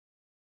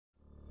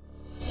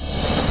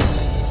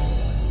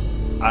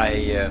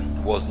I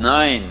was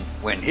 9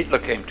 when Hitler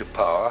came to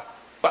power,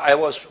 but I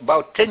was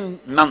about 10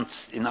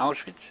 months in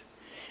Auschwitz,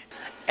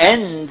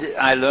 and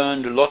I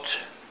learned a lot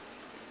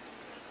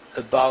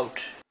about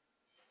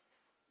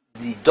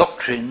the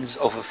doctrines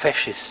of a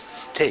fascist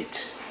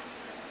state.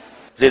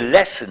 The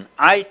lesson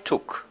I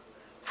took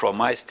from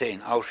my stay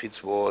in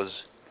Auschwitz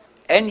was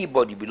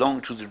anybody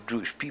belonging to the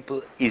Jewish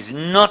people is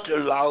not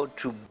allowed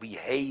to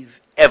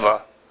behave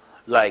ever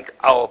like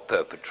our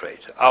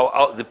perpetrator,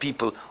 the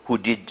people who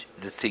did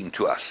the thing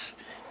to us.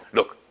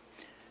 Look,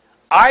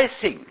 I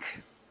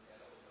think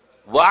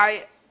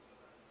why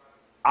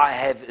I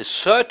have a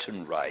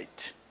certain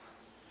right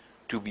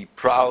to be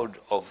proud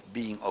of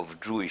being of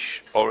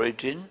Jewish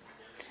origin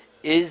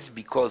is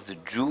because the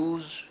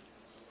Jews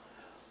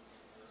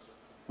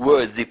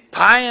were the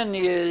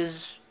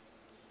pioneers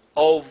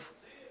of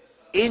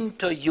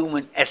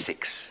interhuman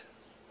ethics.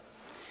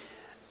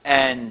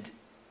 And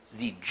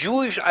the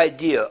Jewish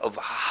idea of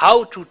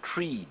how to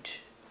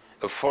treat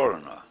a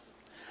foreigner,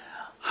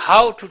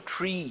 how to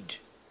treat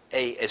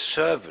a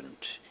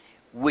servant,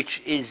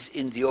 which is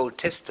in the Old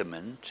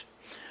Testament,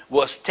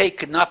 was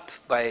taken up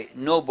by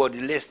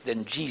nobody less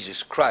than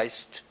Jesus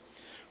Christ,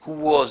 who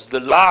was the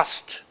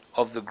last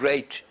of the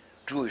great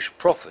Jewish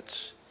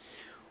prophets.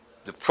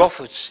 The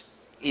prophets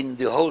in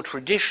the whole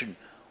tradition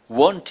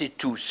wanted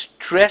to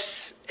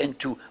stress and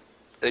to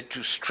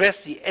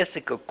stress the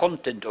ethical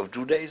content of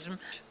Judaism.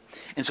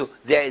 And so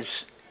there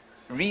is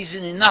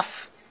reason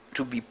enough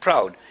to be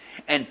proud.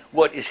 And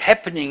what is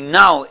happening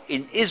now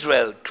in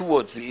Israel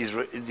towards the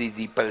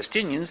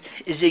Palestinians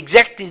is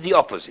exactly the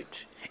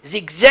opposite. It's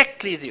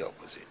exactly the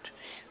opposite.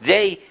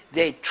 They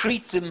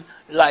treat them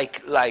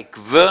like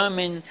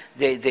vermin.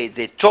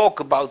 They talk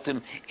about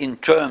them in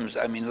terms,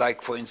 I mean,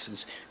 like for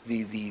instance,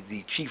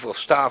 the chief of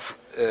staff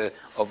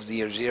of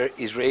the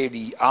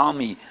Israeli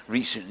army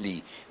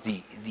recently,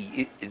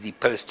 the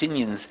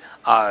Palestinians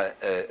are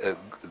a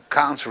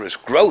cancerous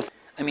growth.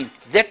 I mean,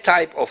 that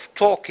type of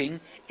talking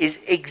is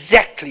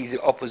exactly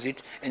the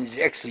opposite, and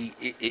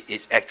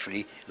it's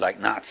actually like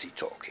Nazi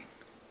talking.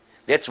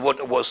 That's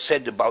what was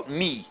said about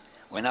me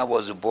when I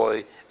was a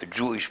boy, a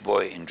Jewish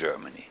boy in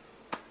Germany,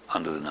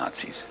 under the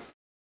Nazis.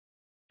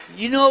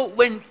 You know,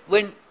 when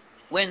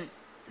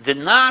the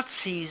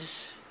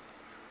Nazis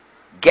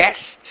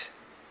gassed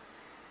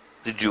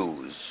the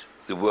Jews,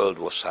 the world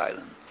was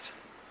silent.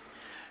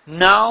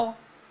 Now,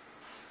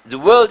 the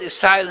world is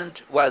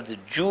silent while the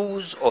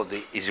Jews or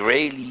the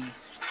Israelis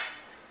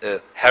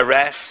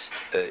harass,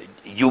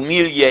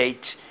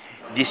 humiliate,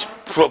 and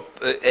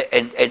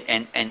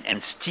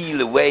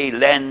steal away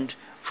land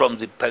from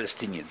the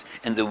Palestinians.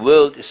 And the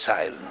world is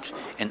silent.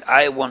 And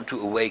I want to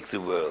awake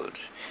the world.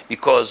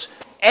 Because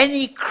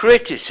any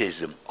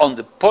criticism on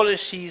the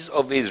policies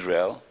of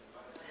Israel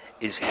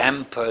is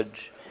hampered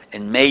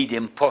and made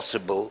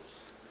impossible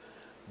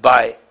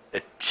by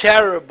a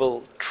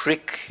terrible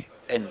trick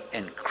and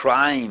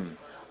crime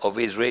of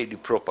Israeli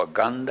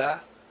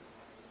propaganda,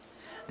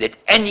 that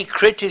any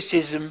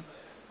criticism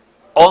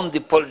on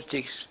the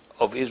politics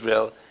of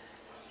Israel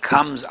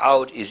comes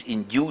out, is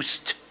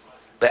induced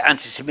by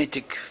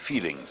anti-Semitic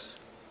feelings.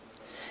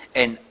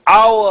 And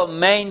our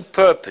main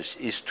purpose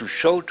is to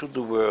show to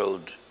the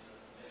world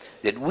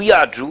that we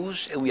are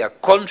Jews and we are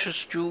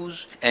conscious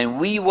Jews, and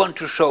we want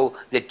to show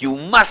that you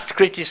must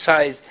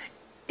criticize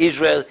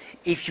Israel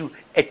if you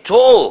at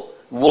all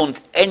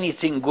want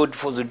anything good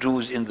for the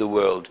Jews in the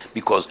world,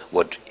 because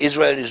what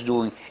Israel is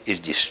doing is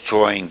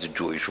destroying the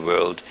Jewish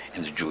world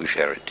and the Jewish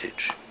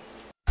heritage.